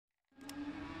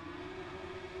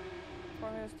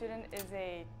Formula Student is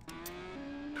a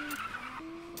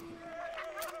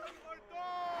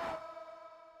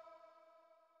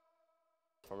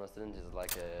Formula Student is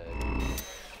like a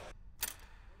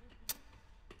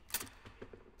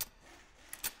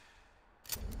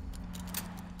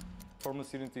Formula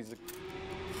Student is a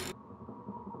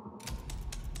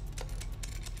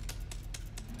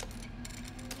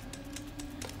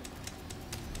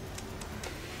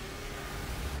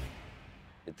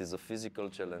It is a physical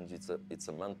challenge, it's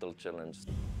a mental challenge.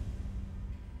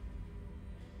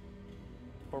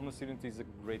 Formula Student is a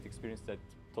great experience that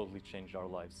totally changed our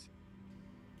lives.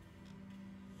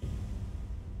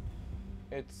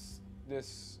 It's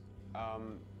this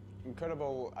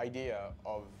incredible idea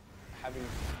of having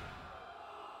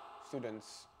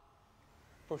students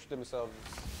push themselves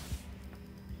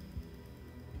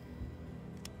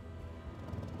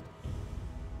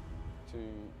to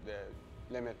their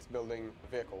limit building a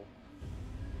vehicle.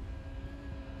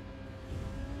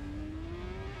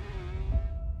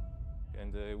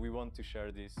 And we want to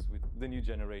share this with the new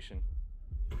generation.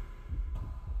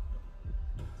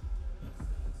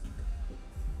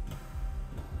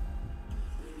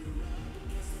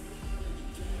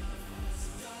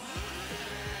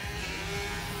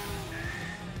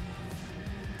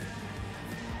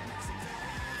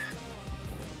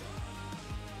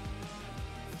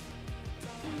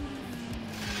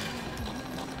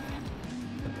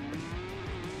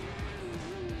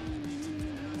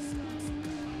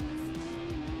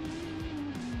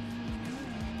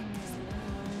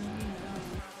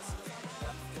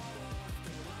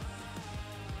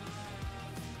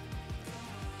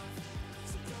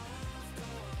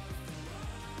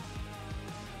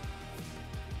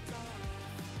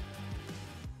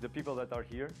 The people that are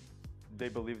here, they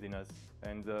believed in us.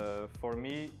 And for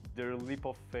me, their leap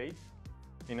of faith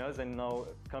in us and now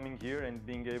coming here and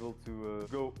being able to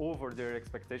go over their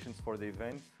expectations for the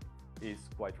event is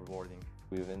quite rewarding.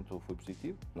 O evento foi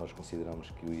positivo. Nós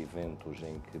consideramos que eventos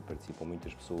em que participam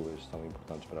muitas pessoas são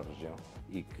importantes para a região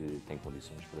e que têm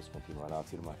condições para se continuar a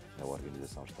afirmar. A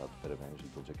organização está de parabéns e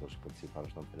todos aqueles que participaram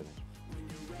estão de parabéns.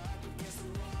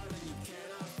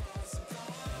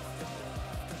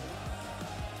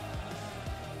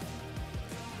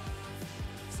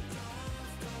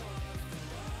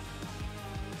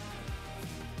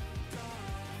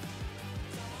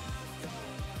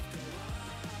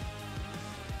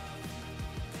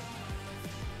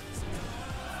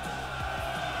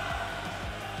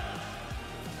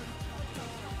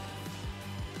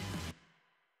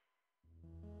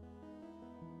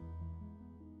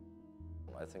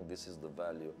 I think this is the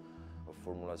value of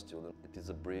Formula Student. It is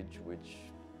a bridge which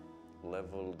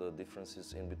levels the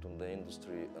differences in between the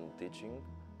industry and teaching.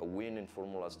 A win in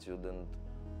Formula Student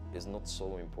is not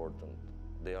so important.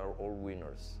 They are all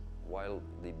winners. While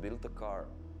they built a car,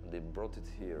 they brought it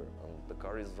here, and the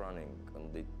car is running,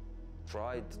 and they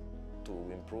tried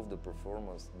to improve the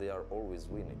performance, they are always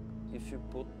winning. If you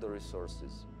put the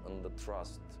resources and the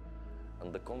trust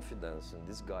and the confidence in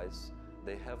these guys,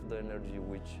 they have the energy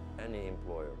which any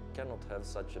employer cannot have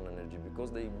such an energy because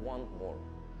they want more.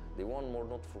 They want more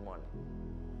not for money.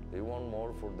 They want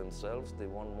more for themselves, they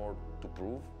want more to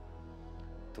prove,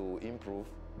 to improve.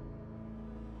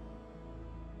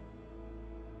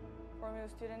 Formula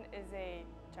Student is a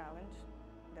challenge,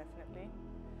 definitely.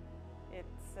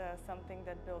 It's something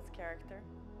that builds character.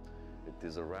 It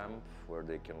is a ramp where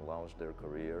they can launch their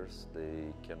careers,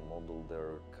 they can model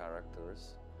their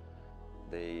characters,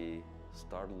 they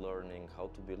start learning how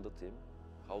to build a team,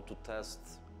 how to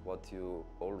test what you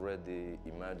already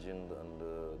imagined and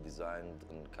designed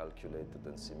and calculated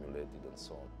and simulated and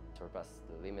so on. Surpass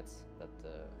the limits that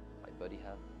my body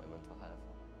have, my mental have.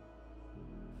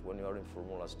 When you are in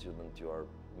Formula Student, you are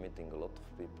meeting a lot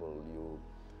of people,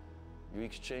 you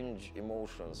exchange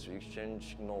emotions, you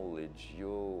exchange knowledge,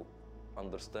 you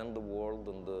understand the world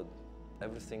and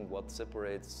everything what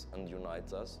separates and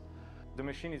unites us. The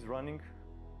machine is running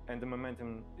and the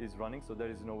momentum is running, so there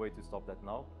is no way to stop that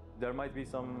now. There might be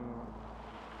some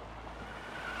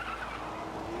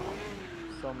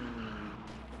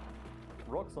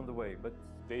rocks on the way, but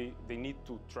They need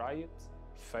to try it,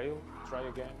 fail, try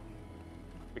again,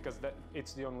 because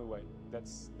it's the only way.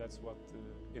 That's what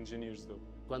engineers do.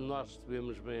 Quando nós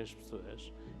recebemos bem as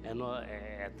pessoas,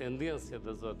 a tendência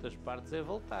das outras partes é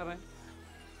voltarem.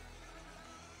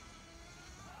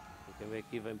 E quem vem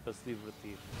aqui vem para se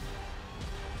divertir.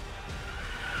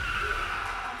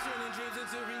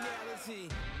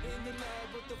 In the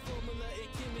lab with the formula and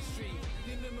chemistry,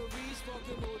 the memories spark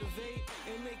and motivate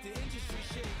and make the industry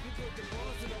shake. We put the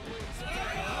balls in our way.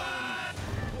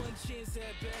 One chance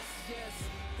at best, yes.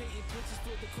 Painting paint pictures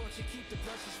for the culture, keep the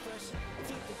brushes fresh.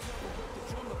 Flip the cover, work the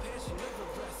drummer, passion never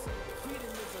rests.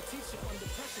 Freedom is our teacher under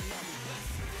pressure, now we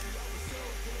blessed. I was so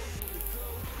born for the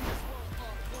glow. It's one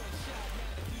art, one shot,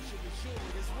 now the future is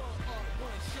yours. It's one art,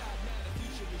 one shot, now the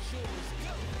future is yours.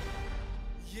 Go!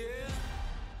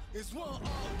 Yeah, it's one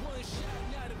art, one shot.